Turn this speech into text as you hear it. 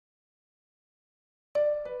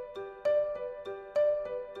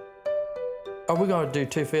Are we gonna do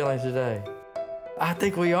two feelings today? I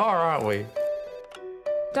think we are, aren't we?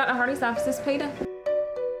 Dr. Hardy's office is Peter.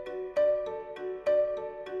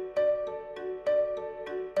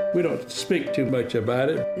 We don't speak too much about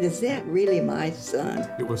it. Is that really my son?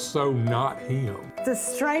 It was so not him. The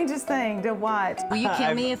strangest thing to watch. Will you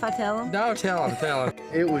kill me if I tell him? No, tell him, tell him.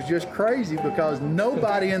 It was just crazy because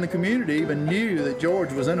nobody in the community even knew that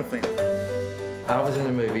George was in a film. I was in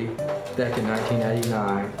a movie back in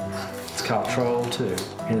 1989. It's called Troll 2,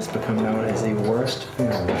 and it's become known as the worst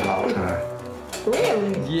film of all time.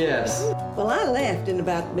 Really? Yes. Well, I laughed in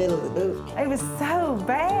about the middle of the movie. It was so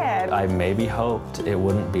bad. I maybe hoped it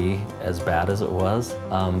wouldn't be as bad as it was,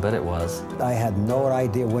 but it was. I had no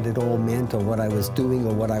idea what it all meant or what I was doing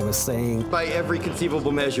or what I was saying. By every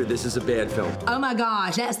conceivable measure, this is a bad film. Oh my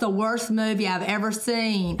gosh, that's the worst movie I've ever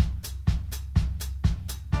seen.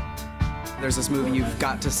 There's this movie you've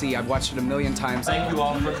got to see. I've watched it a million times. Thank you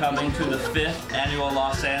all for coming to the 5th annual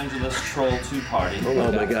Los Angeles Troll 2 party.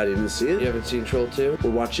 Oh my God, you didn't see it? You haven't seen Troll 2? We're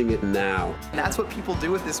watching it now. And that's what people do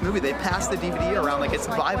with this movie. They pass the DVD around like it's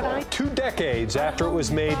the Bible. 2 decades after it was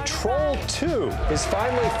made, Troll 2 is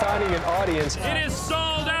finally finding an audience. It is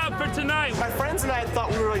sold out for tonight. My friends and I thought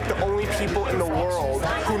we were like the only people in the world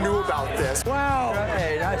who knew about this. Wow.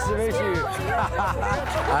 Hey, nice to meet you.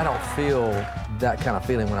 I don't feel that kind of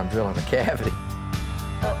feeling when I'm drilling a cavity.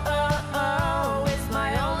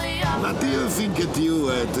 What do you think that you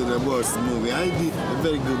were to the worst movie? I did a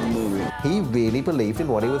very good movie. He really believed in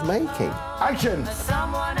what he was making. Action!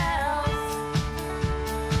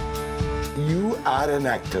 You are an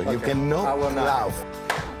actor. Okay. You cannot laugh.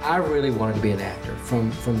 I really wanted to be an actor from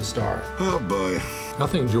the start. Oh, boy. I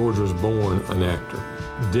think George was born an actor.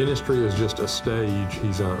 Dentistry is just a stage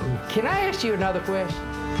he's on. Can I ask you another question?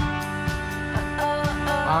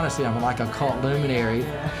 Honestly, I'm like a cult luminary.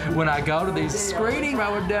 When I go to these screenings, I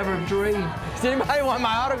would never dream. Does anybody want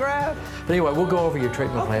my autograph? But anyway, we'll go over your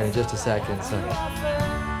treatment plan in just a second. So.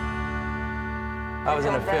 I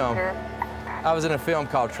was in a film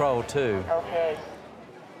called Troll 2. Okay.